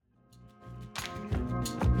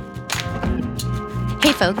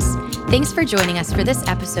Hey folks, thanks for joining us for this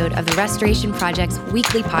episode of the Restoration Project's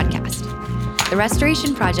weekly podcast. The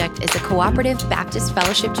Restoration Project is a cooperative Baptist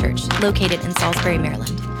fellowship church located in Salisbury,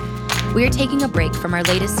 Maryland. We are taking a break from our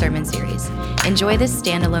latest sermon series. Enjoy this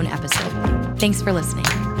standalone episode. Thanks for listening.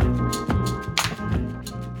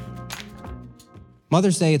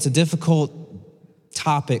 Mother's Day, it's a difficult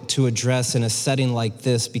topic to address in a setting like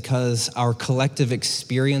this because our collective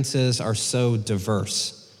experiences are so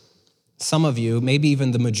diverse. Some of you, maybe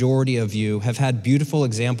even the majority of you, have had beautiful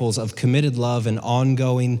examples of committed love and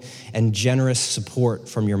ongoing and generous support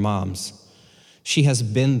from your moms. She has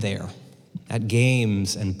been there at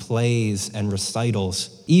games and plays and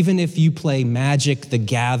recitals. Even if you play Magic: The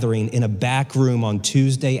Gathering in a back room on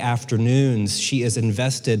Tuesday afternoons, she is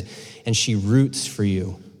invested and she roots for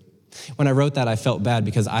you. When I wrote that, I felt bad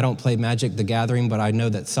because I don't play Magic: The Gathering, but I know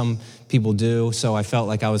that some people do, so I felt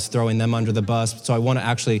like I was throwing them under the bus. So I want to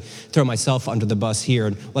actually throw myself under the bus here,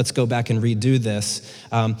 and let's go back and redo this.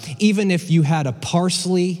 Even if you had a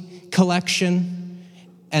parsley collection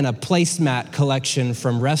and a placemat collection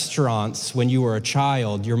from restaurants when you were a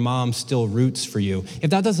child, your mom still roots for you. If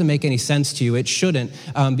that doesn't make any sense to you, it shouldn't,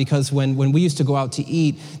 because when we used to go out to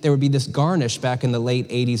eat, there would be this garnish back in the late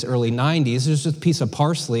 80s, early 90s. There's just a piece of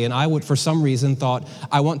parsley, and I would, for some reason, thought,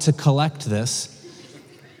 I want to collect this.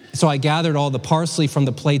 So I gathered all the parsley from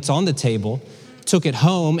the plates on the table, took it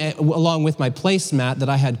home, along with my placemat that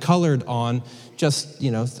I had colored on, just,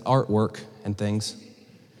 artwork and things.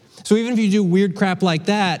 So even if you do weird crap like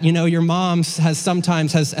that, your mom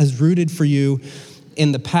has rooted for you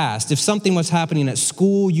in the past. If something was happening at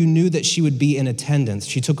school, you knew that she would be in attendance.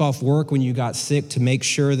 She took off work when you got sick to make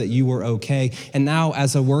sure that you were okay. And now,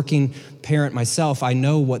 as a working parent myself, I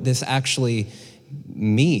know what this actually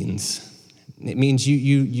means. It means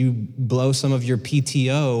you blow some of your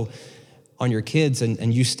PTO on your kids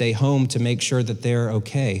and you stay home to make sure that they're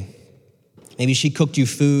okay. Maybe she cooked you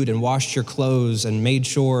food and washed your clothes and made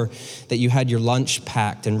sure that you had your lunch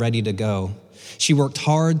packed and ready to go. She worked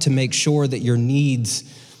hard to make sure that your needs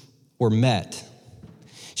were met.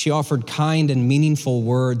 She offered kind and meaningful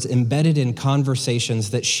words embedded in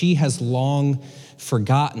conversations that she has long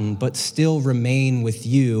forgotten but still remain with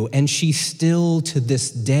you. And she still to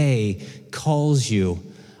this day calls you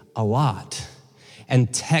a lot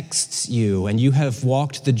and texts you, and you have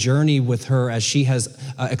walked the journey with her as she has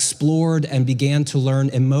explored and began to learn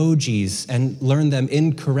emojis and learn them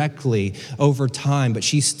incorrectly over time, but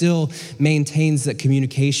she still maintains that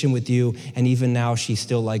communication with you, and even now she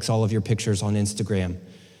still likes all of your pictures on Instagram.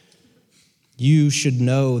 You should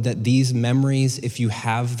know that these memories, if you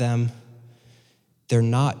have them, they're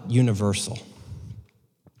not universal.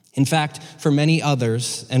 In fact, for many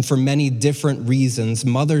others, and for many different reasons,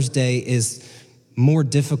 Mother's Day is more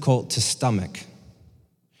difficult to stomach.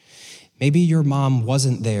 Maybe your mom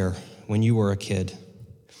wasn't there when you were a kid.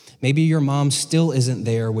 Maybe your mom still isn't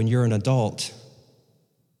there when you're an adult.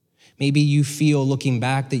 Maybe you feel looking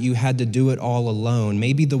back that you had to do it all alone.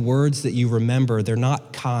 Maybe the words that you remember, they're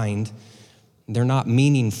not kind, they're not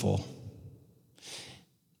meaningful.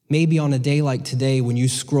 Maybe on a day like today, when you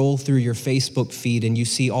scroll through your Facebook feed and you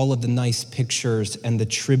see all of the nice pictures and the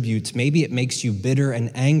tributes, maybe it makes you bitter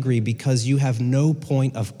and angry because you have no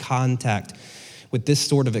point of contact with this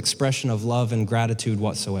sort of expression of love and gratitude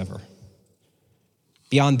whatsoever.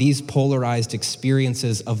 Beyond these polarized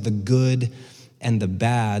experiences of the good and the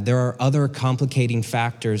bad, there are other complicating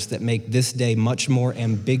factors that make this day much more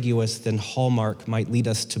ambiguous than Hallmark might lead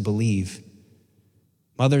us to believe.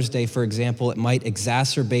 Mother's Day, for example, it might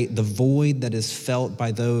exacerbate the void that is felt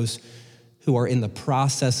by those who are in the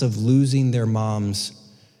process of losing their moms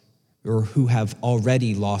or who have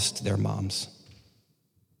already lost their moms.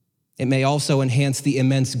 It may also enhance the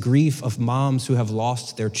immense grief of moms who have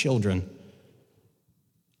lost their children.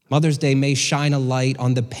 Mother's Day may shine a light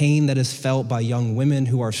on the pain that is felt by young women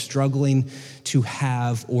who are struggling to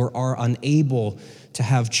have or are unable to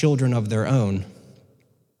have children of their own.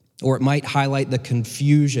 Or it might highlight the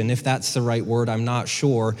confusion, if that's the right word, I'm not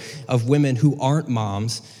sure, of women who aren't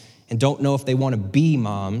moms and don't know if they want to be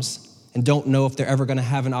moms and don't know if they're ever going to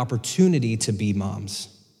have an opportunity to be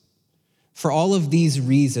moms. For all of these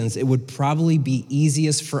reasons, it would probably be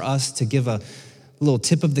easiest for us to give a little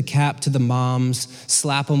tip of the cap to the moms,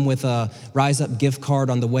 slap them with a Rise Up gift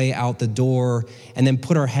card on the way out the door, and then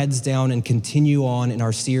put our heads down and continue on in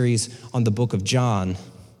our series on the book of John.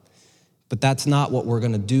 But that's not what we're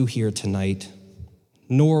going to do here tonight,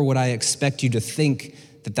 nor would I expect you to think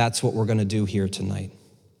that that's what we're going to do here tonight.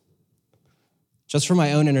 Just for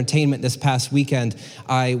my own entertainment this past weekend,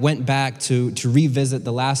 I went back to revisit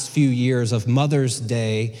the last few years of Mother's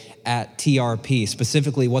Day at TRP,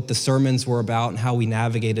 specifically what the sermons were about and how we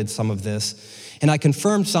navigated some of this. And I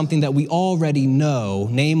confirmed something that we already know,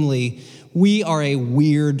 namely, we are a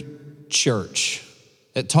weird church.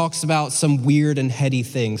 It talks about some weird and heady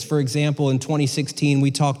things. For example, in 2016,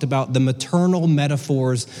 we talked about the maternal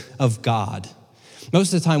metaphors of God.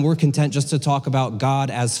 Most of the time, we're content just to talk about God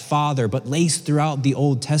as Father, but laced throughout the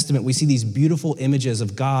Old Testament, we see these beautiful images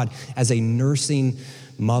of God as a nursing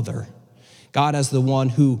mother. God as the one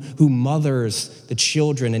who mothers the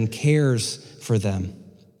children and cares for them.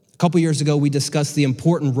 A couple years ago, we discussed the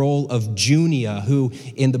important role of Junia, who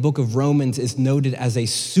in the book of Romans is noted as a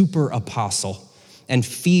super apostle, and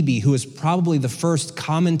Phoebe, who is probably the first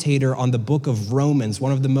commentator on the book of Romans,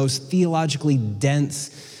 one of the most theologically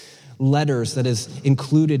dense letters that is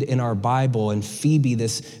included in our Bible. And Phoebe,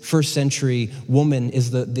 this first century woman, is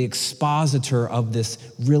the expositor of this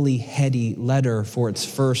really heady letter for its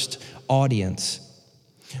first audience.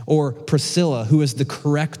 Or Priscilla, who is the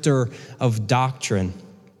corrector of doctrine.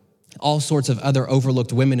 All sorts of other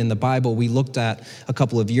overlooked women in the Bible we looked at a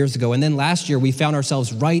couple of years ago. And then last year, we found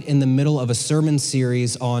ourselves right in the middle of a sermon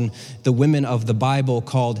series on the women of the Bible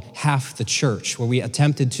called Half the Church, where we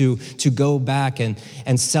attempted to go back and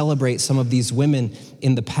celebrate some of these women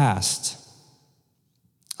in the past.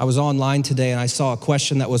 I was online today and I saw a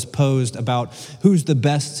question that was posed about who's the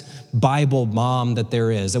best Bible mom that there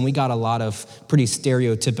is. And we got a lot of pretty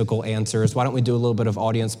stereotypical answers. Why don't we do a little bit of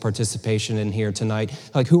audience participation in here tonight?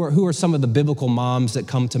 Like who are some of the biblical moms that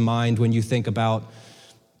come to mind when you think about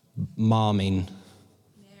momming?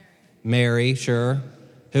 Mary, sure.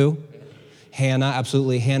 Who? Hannah,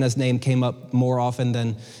 absolutely. Hannah's name came up more often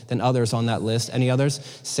than others on that list. Any others?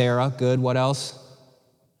 Sarah, good. What else?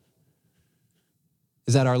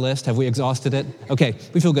 Is that our list? Have we exhausted it? Okay,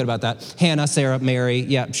 we feel good about that. Hannah, Sarah, Mary,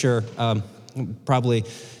 yeah, sure. Probably,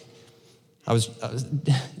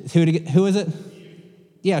 who is it?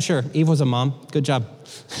 Yeah, sure, Eve was a mom. Good job.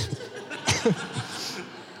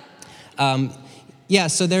 Yeah,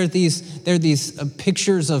 so there are these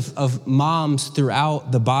pictures of moms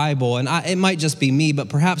throughout the Bible, and it might just be me, but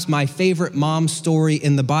perhaps my favorite mom story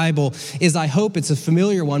in the Bible is, I hope it's a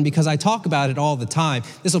familiar one because I talk about it all the time.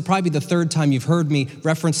 This will probably be the third time you've heard me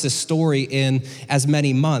reference this story in as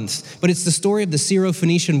many months, but it's the story of the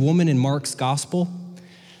Syrophoenician woman in Mark's gospel.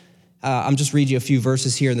 I'm just reading you a few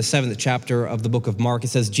verses here in the 7th chapter of the book of Mark. It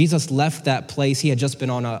says, Jesus left that place. He had just been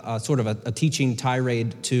on a sort of a teaching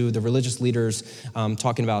tirade to the religious leaders,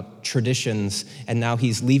 talking about traditions, and now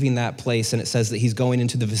he's leaving that place, and it says that he's going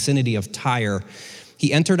into the vicinity of Tyre.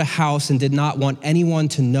 He entered a house and did not want anyone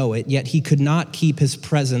to know it, yet he could not keep his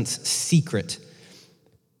presence secret.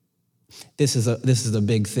 This is a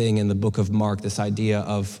big thing in the book of Mark, this idea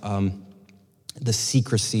of the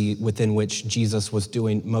secrecy within which Jesus was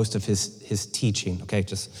doing most of his teaching. Okay,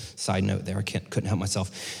 just side note there, I couldn't help myself.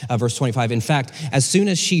 Verse 25, in fact, as soon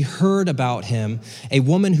as she heard about him, a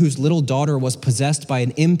woman whose little daughter was possessed by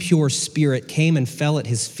an impure spirit came and fell at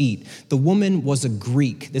his feet. The woman was a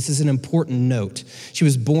Greek. This is an important note. She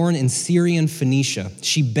was born in Syrian Phoenicia.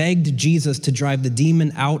 She begged Jesus to drive the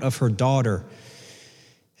demon out of her daughter.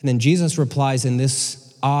 And then Jesus replies in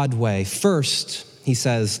this odd way. First, he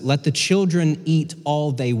says, let the children eat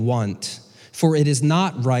all they want, for it is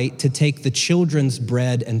not right to take the children's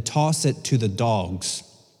bread and toss it to the dogs.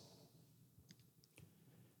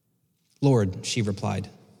 Lord, she replied,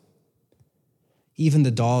 even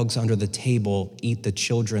the dogs under the table eat the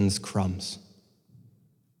children's crumbs.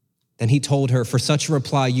 Then he told her, for such a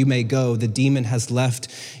reply you may go, the demon has left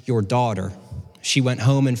your daughter. She went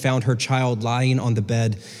home and found her child lying on the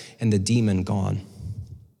bed and the demon gone.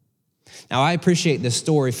 Now, I appreciate this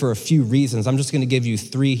story for a few reasons. I'm just going to give you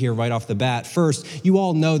 3 here right off the bat. First, you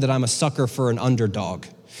all know that I'm a sucker for an underdog.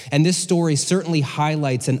 And this story certainly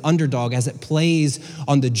highlights an underdog as it plays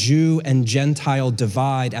on the Jew and Gentile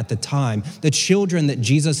divide at the time. The children that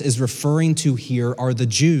Jesus is referring to here are the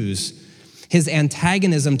Jews. His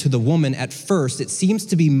antagonism to the woman at first, it seems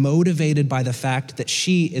to be motivated by the fact that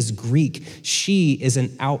she is Greek. She is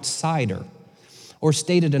an outsider. Or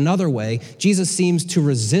stated another way, Jesus seems to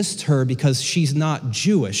resist her because she's not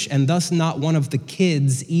Jewish and thus not one of the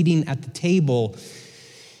kids eating at the table.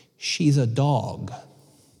 She's a dog.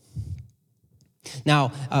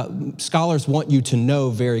 Now, scholars want you to know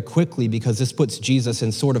very quickly, because this puts Jesus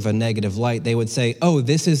in sort of a negative light. They would say, oh,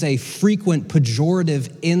 this is a frequent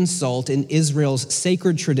pejorative insult in Israel's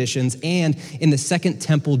sacred traditions and in the Second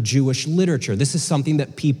Temple Jewish literature. This is something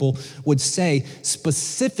that people would say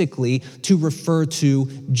specifically to refer to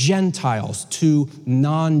Gentiles, to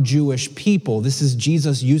non-Jewish people. This is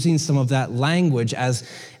Jesus using some of that language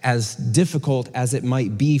as difficult as it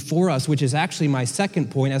might be for us, which is actually my second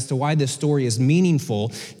point as to why this story is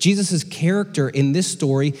meaningful. Jesus' character in this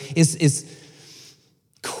story is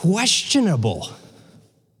questionable,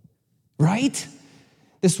 right?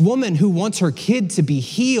 This woman who wants her kid to be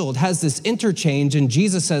healed has this interchange, and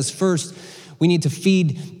Jesus says, first, we need to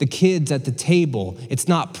feed the kids at the table. It's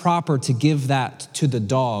not proper to give that to the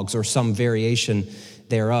dogs, or some variation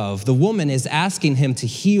thereof. The woman is asking him to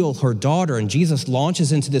heal her daughter, and Jesus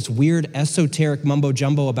launches into this weird esoteric mumbo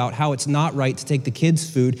jumbo about how it's not right to take the kids'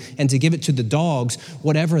 food and to give it to the dogs,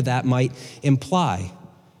 whatever that might imply.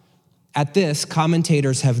 At this,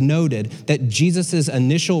 commentators have noted that Jesus'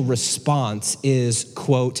 initial response is,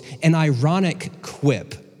 quote, an ironic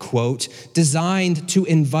quip, quote, designed to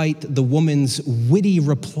invite the woman's witty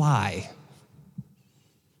reply.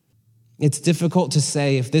 It's difficult to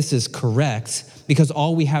say if this is correct, because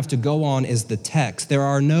all we have to go on is the text. There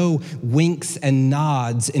are no winks and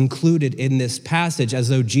nods included in this passage, as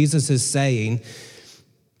though Jesus is saying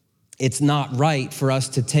it's not right for us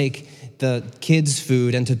to take the kids'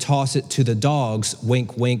 food and to toss it to the dogs.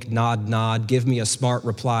 Wink, wink, nod, nod. Give me a smart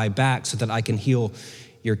reply back so that I can heal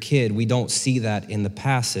your kid. We don't see that in the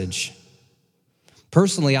passage.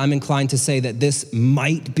 Personally, I'm inclined to say that this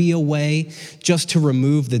might be a way just to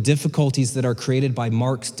remove the difficulties that are created by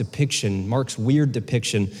Mark's weird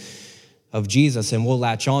depiction of Jesus, and we'll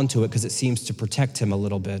latch on to it because it seems to protect him a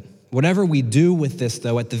little bit. Whatever we do with this,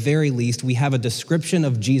 though, at the very least, we have a description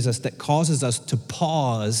of Jesus that causes us to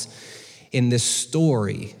pause in this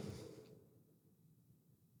story.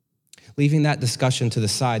 Leaving that discussion to the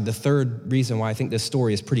side, the third reason why I think this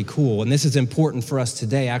story is pretty cool, and this is important for us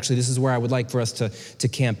today, actually, this is where I would like for us to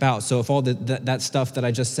camp out. So if all that stuff that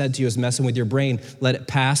I just said to you is messing with your brain, let it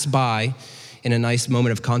pass by in a nice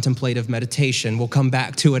moment of contemplative meditation. We'll come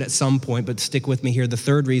back to it at some point, but stick with me here. The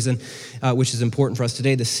third reason, which is important for us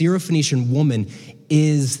today, the Syrophoenician woman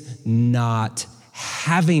is not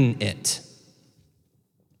having it.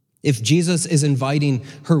 If Jesus is inviting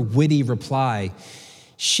her witty reply,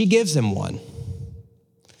 she gives him one.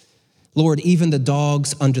 Lord, even the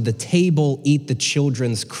dogs under the table eat the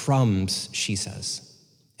children's crumbs, she says.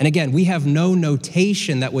 And again, we have no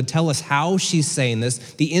notation that would tell us how she's saying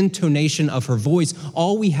this, the intonation of her voice.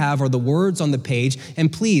 All we have are the words on the page.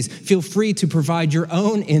 And please feel free to provide your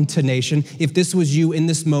own intonation if this was you in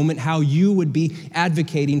this moment, how you would be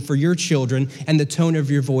advocating for your children and the tone of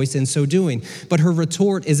your voice in so doing. But her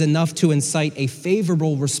retort is enough to incite a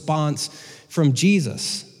favorable response from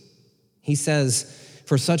Jesus. He says,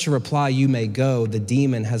 for such a reply you may go, the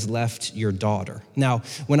demon has left your daughter. Now,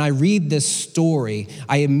 when I read this story,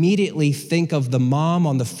 I immediately think of the mom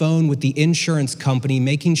on the phone with the insurance company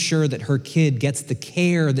making sure that her kid gets the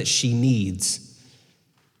care that she needs.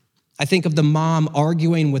 I think of the mom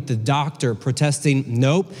arguing with the doctor, protesting,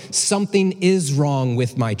 nope, something is wrong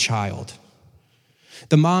with my child.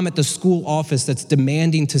 The mom at the school office that's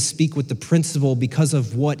demanding to speak with the principal because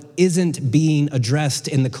of what isn't being addressed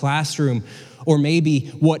in the classroom, or maybe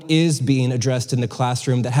what is being addressed in the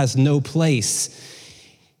classroom that has no place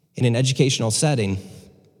in an educational setting.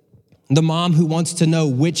 The mom who wants to know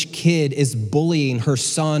which kid is bullying her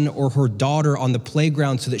son or her daughter on the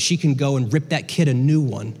playground so that she can go and rip that kid a new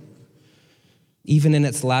one. Even in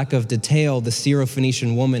its lack of detail, the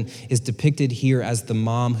Syrophoenician woman is depicted here as the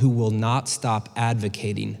mom who will not stop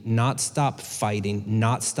advocating, not stop fighting,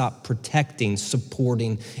 not stop protecting,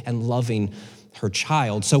 supporting, and loving her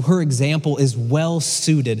child. So her example is well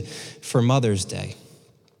suited for Mother's Day.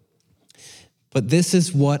 But this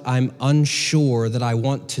is what I'm unsure that I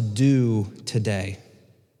want to do today.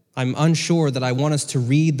 I'm unsure that I want us to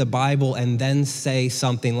read the Bible and then say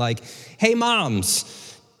something like, hey,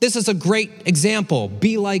 moms, this is a great example.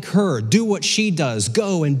 Be like her. Do what she does.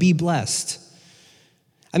 Go and be blessed.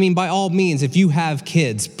 I mean, by all means, if you have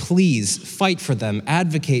kids, please fight for them,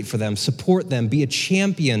 advocate for them, support them, be a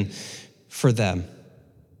champion for them.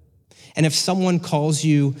 And if someone calls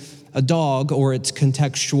you a dog or its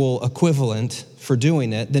contextual equivalent for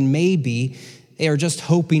doing it, then maybe they are just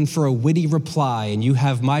hoping for a witty reply, and you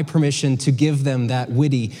have my permission to give them that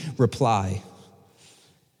witty reply.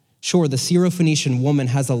 Sure, the Syrophoenician woman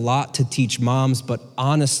has a lot to teach moms, but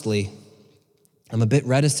honestly, I'm a bit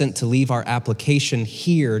reticent to leave our application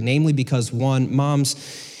here, namely because, one, moms,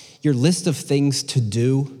 Your list of things to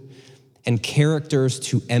do and characters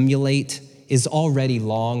to emulate is already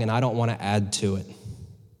long, and I don't want to add to it.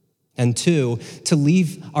 And two, to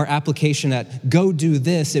leave our application at go do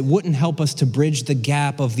this, it wouldn't help us to bridge the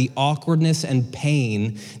gap of the awkwardness and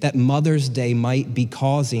pain that Mother's Day might be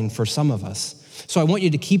causing for some of us. So I want you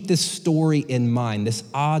to keep this story in mind, this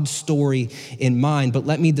odd story in mind, but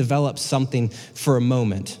let me develop something for a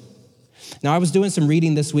moment. Now, I was doing some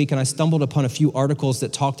reading this week, and I stumbled upon a few articles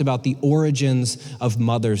that talked about the origins of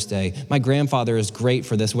Mother's Day. My grandfather is great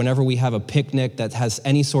for this. Whenever we have a picnic that has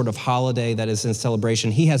any sort of holiday that is in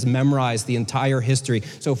celebration, he has memorized the entire history.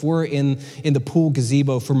 So if we're in the pool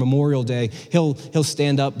gazebo for Memorial Day, he'll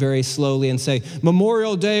stand up very slowly and say,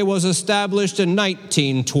 Memorial Day was established in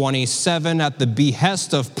 1927 at the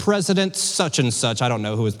behest of President such and such. I don't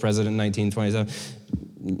know who was president in 1927.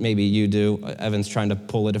 Maybe you do. Evan's trying to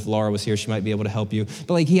pull it. If Laura was here, she might be able to help you.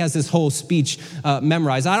 But he has this whole speech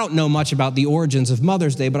memorized. I don't know much about the origins of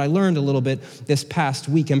Mother's Day, but I learned a little bit this past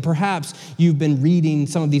week. And perhaps you've been reading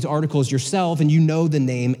some of these articles yourself, and you know the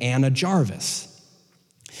name Anna Jarvis.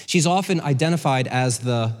 She's often identified as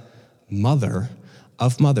the mother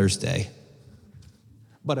of Mother's Day.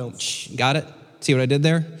 But got it? See what I did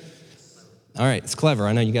there? All right, it's clever.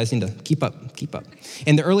 I know you guys need to keep up.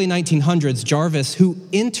 In the early 1900s, Jarvis, who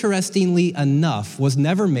interestingly enough was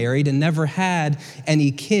never married and never had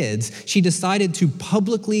any kids, she decided to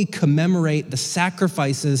publicly commemorate the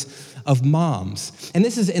sacrifices of moms. And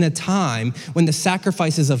this is in a time when the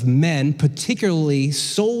sacrifices of men, particularly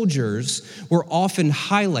soldiers, were often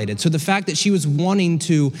highlighted. So the fact that she was wanting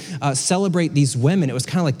to celebrate these women, it was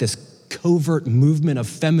kind of like this covert movement of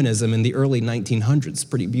feminism in the early 1900s.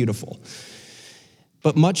 Pretty beautiful.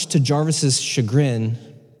 But much to Jarvis's chagrin,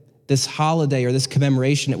 this holiday or this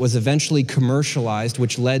commemoration, it was eventually commercialized,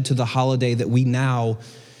 which led to the holiday that we now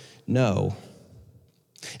know.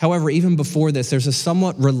 However, even before this, there's a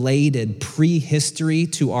somewhat related prehistory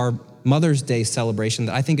to our Mother's Day celebration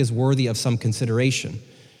that I think is worthy of some consideration.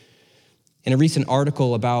 In a recent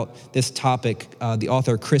article about this topic, the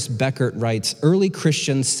author Chris Beckert writes, early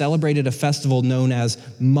Christians celebrated a festival known as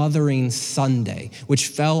Mothering Sunday, which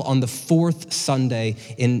fell on the fourth Sunday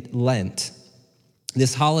in Lent.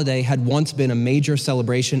 This holiday had once been a major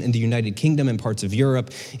celebration in the United Kingdom and parts of Europe.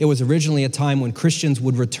 It was originally a time when Christians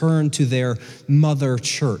would return to their mother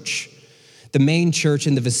church, the main church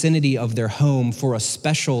in the vicinity of their home, for a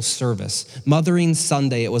special service. Mothering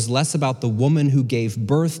Sunday, it was less about the woman who gave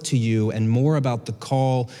birth to you and more about the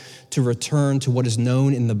call to return to what is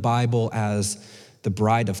known in the Bible as the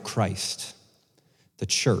bride of Christ, the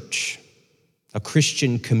church, a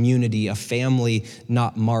Christian community, a family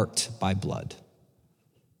not marked by blood.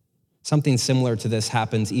 Something similar to this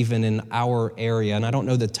happens even in our area, and I don't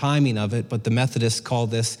know the timing of it, but the Methodists call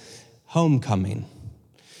this homecoming,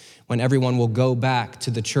 when everyone will go back to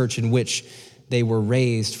the church in which they were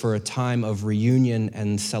raised for a time of reunion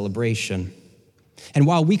and celebration. And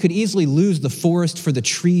while we could easily lose the forest for the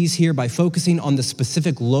trees here by focusing on the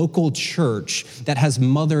specific local church that has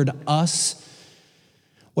mothered us,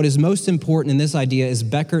 what is most important in this idea is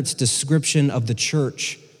Beckert's description of the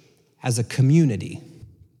church as a community,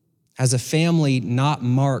 as a family not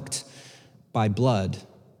marked by blood.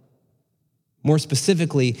 More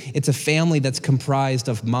specifically, it's a family that's comprised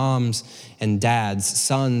of moms and dads,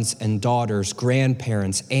 sons and daughters,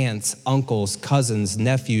 grandparents, aunts, uncles, cousins,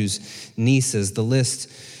 nephews, nieces. The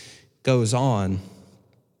list goes on.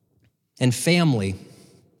 And family,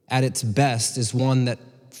 at its best, is one that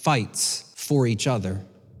fights for each other.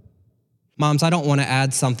 Moms, I don't want to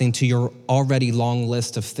add something to your already long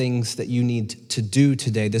list of things that you need to do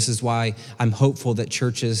today. This is why I'm hopeful that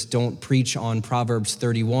churches don't preach on Proverbs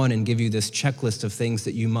 31 and give you this checklist of things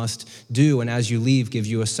that you must do, and as you leave, give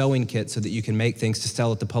you a sewing kit so that you can make things to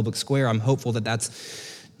sell at the public square. I'm hopeful that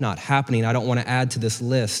that's not happening. I don't want to add to this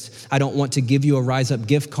list. I don't want to give you a Rise Up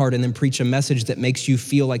gift card and then preach a message that makes you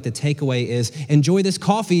feel like the takeaway is, enjoy this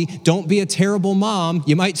coffee, don't be a terrible mom,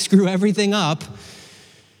 you might screw everything up.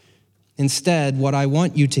 Instead, what I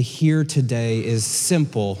want you to hear today is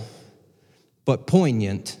simple but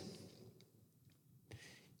poignant.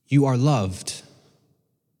 You are loved.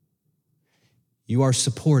 You are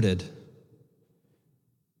supported.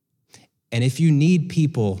 And if you need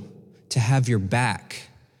people to have your back,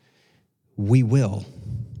 we will.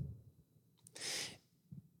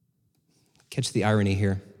 Catch the irony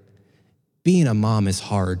here. Being a mom is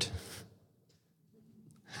hard.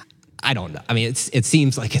 I don't know. I mean, it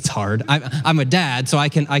seems like it's hard. I'm a dad, so I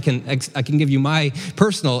can give you my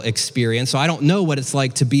personal experience. So I don't know what it's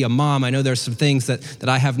like to be a mom. I know there's some things that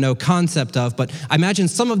I have no concept of, but I imagine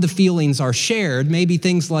some of the feelings are shared. Maybe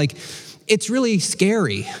things like, it's really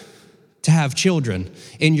scary. to have children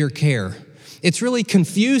in your care. It's really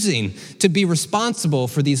confusing to be responsible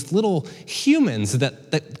for these little humans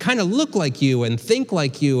that kind of look like you and think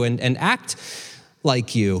like you and act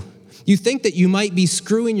like you. You think that you might be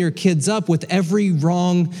screwing your kids up with every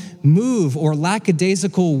wrong move or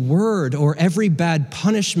lackadaisical word or every bad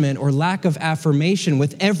punishment or lack of affirmation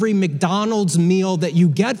with every McDonald's meal that you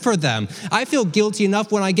get for them. I feel guilty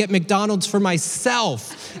enough when I get McDonald's for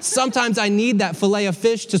myself. Sometimes I need that filet of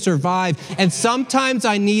fish to survive, and sometimes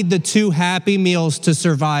I need the 2 Happy Meals to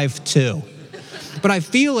survive too. But I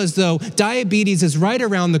feel as though diabetes is right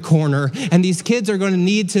around the corner, and these kids are going to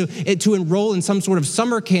need to enroll in some sort of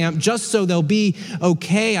summer camp just so they'll be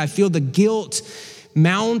okay. I feel the guilt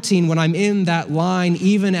mounting when I'm in that line,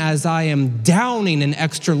 even as I am downing an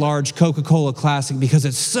extra large Coca-Cola Classic because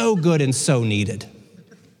it's so good and so needed.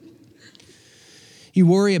 You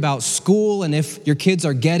worry about school and if your kids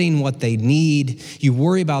are getting what they need. You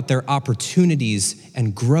worry about their opportunities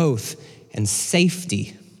and growth and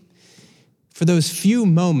safety. For those few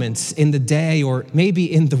moments in the day or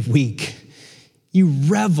maybe in the week, you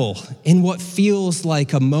revel in what feels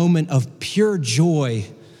like a moment of pure joy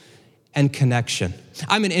and connection.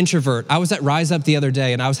 I'm an introvert. I was at Rise Up the other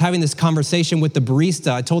day and I was having this conversation with the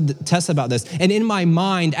barista. I told Tessa about this. And in my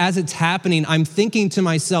mind, as it's happening, I'm thinking to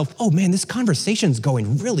myself, oh man, this conversation's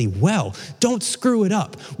going really well. Don't screw it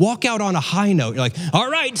up. Walk out on a high note. You're like,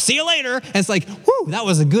 all right, see you later. And it's like, whew, that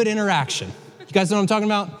was a good interaction. You guys know what I'm talking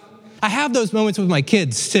about? I have those moments with my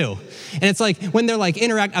kids too. And it's like when they're like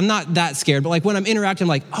I'm not that scared, but like when I'm interacting, I'm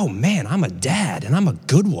like, oh man, I'm a dad and I'm a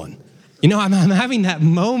good one. You know, I'm having that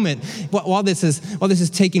moment while this is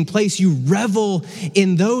taking place. You revel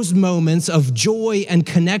in those moments of joy and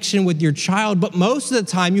connection with your child, but most of the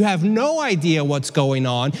time you have no idea what's going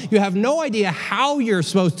on. You have no idea how you're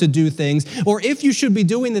supposed to do things, or if you should be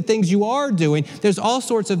doing the things you are doing. There's all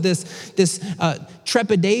sorts of this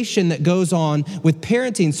trepidation that goes on with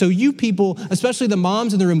parenting. So you people, especially the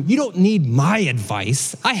moms in the room, you don't need my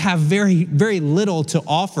advice. I have very, very little to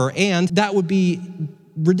offer, and that would be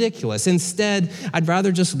ridiculous. Instead, I'd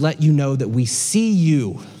rather just let you know that we see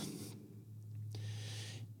you.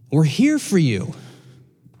 We're here for you.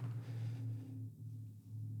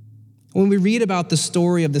 When we read about the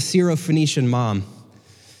story of the Syrophoenician mom,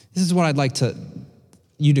 this is what I'd like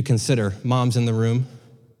you to consider, moms in the room.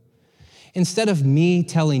 Instead of me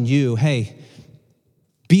telling you, hey,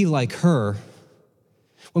 be like her,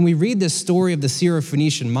 when we read this story of the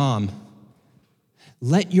Syrophoenician mom,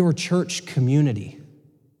 let your church community,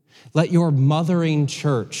 let your mothering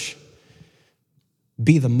church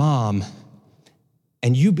be the mom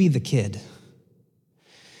and you be the kid.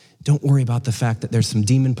 Don't worry about the fact that there's some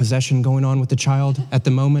demon possession going on with the child at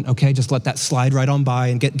the moment, okay? Just let that slide right on by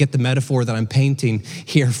and get the metaphor that I'm painting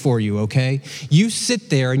here for you, okay? You sit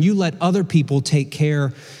there and you let other people take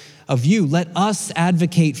care of you. Let us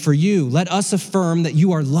advocate for you. Let us affirm that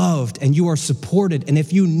you are loved and you are supported. And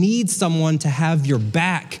if you need someone to have your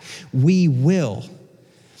back, we will.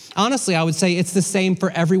 Honestly, I would say it's the same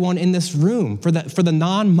for everyone in this room. For the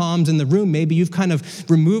non-moms in the room, maybe you've kind of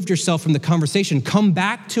removed yourself from the conversation. Come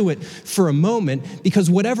back to it for a moment, because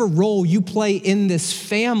whatever role you play in this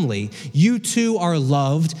family, you too are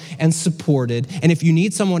loved and supported. And if you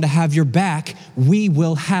need someone to have your back, we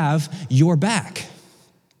will have your back.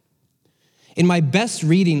 In my best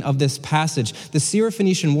reading of this passage, the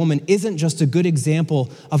Syrophoenician woman isn't just a good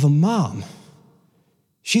example of a mom.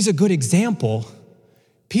 She's a good example,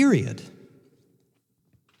 period.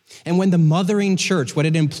 And when the mothering church, when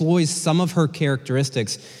it employs some of her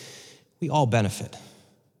characteristics, we all benefit.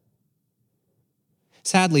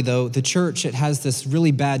 Sadly, though, the church, it has this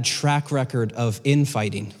really bad track record of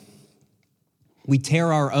infighting. We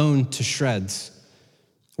tear our own to shreds.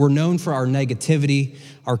 We're known for our negativity,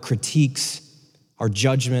 our critiques, our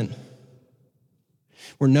judgment.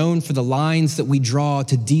 We're known for the lines that we draw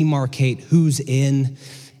to demarcate who's in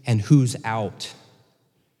and who's out.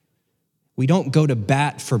 We don't go to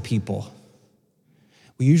bat for people.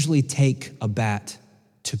 We usually take a bat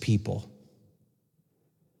to people.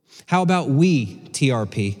 How about we,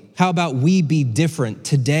 TRP? How about we be different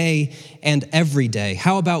today and every day?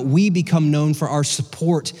 How about we become known for our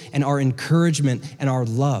support and our encouragement and our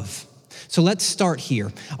love? So let's start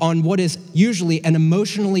here on what is usually an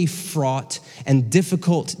emotionally fraught and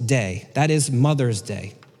difficult day. That is Mother's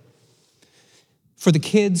Day. For the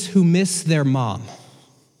kids who miss their mom.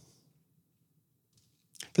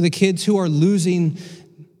 For the kids who are losing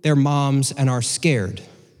their moms and are scared.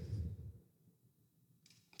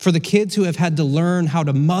 For the kids who have had to learn how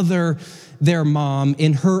to mother their mom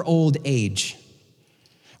in her old age.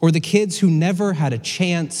 Or the kids who never had a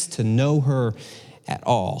chance to know her at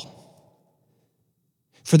all.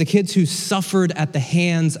 For the kids who suffered at the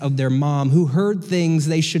hands of their mom, who heard things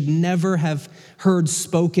they should never have heard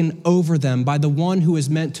spoken over them by the one who is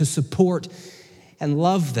meant to support and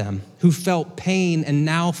love them, who felt pain and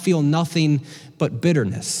now feel nothing but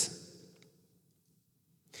bitterness.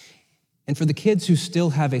 And for the kids who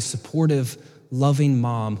still have a supportive, loving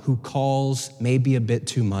mom who calls maybe a bit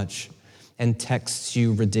too much and texts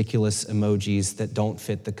you ridiculous emojis that don't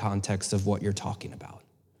fit the context of what you're talking about.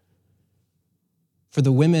 For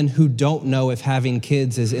the women who don't know if having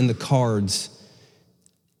kids is in the cards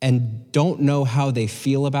and don't know how they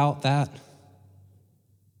feel about that.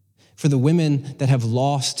 For the women that have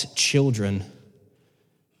lost children.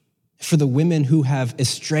 For the women who have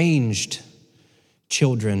estranged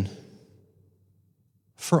children.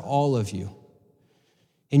 For all of you,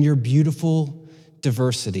 in your beautiful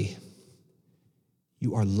diversity,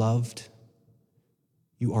 you are loved,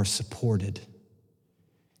 you are supported.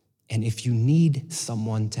 And if you need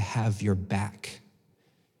someone to have your back,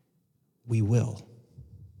 we will.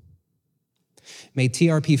 May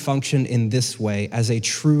TRP function in this way as a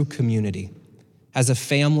true community, as a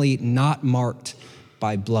family not marked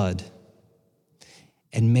by blood.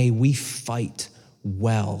 And may we fight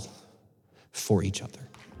well for each other.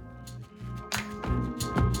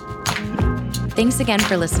 Thanks again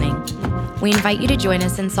for listening. We invite you to join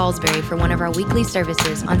us in Salisbury for one of our weekly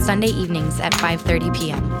services on Sunday evenings at 5:30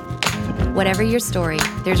 p.m. Whatever your story,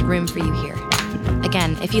 there's room for you here.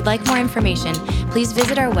 Again, if you'd like more information, please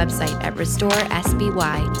visit our website at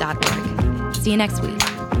restoresby.org. See you next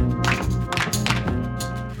week.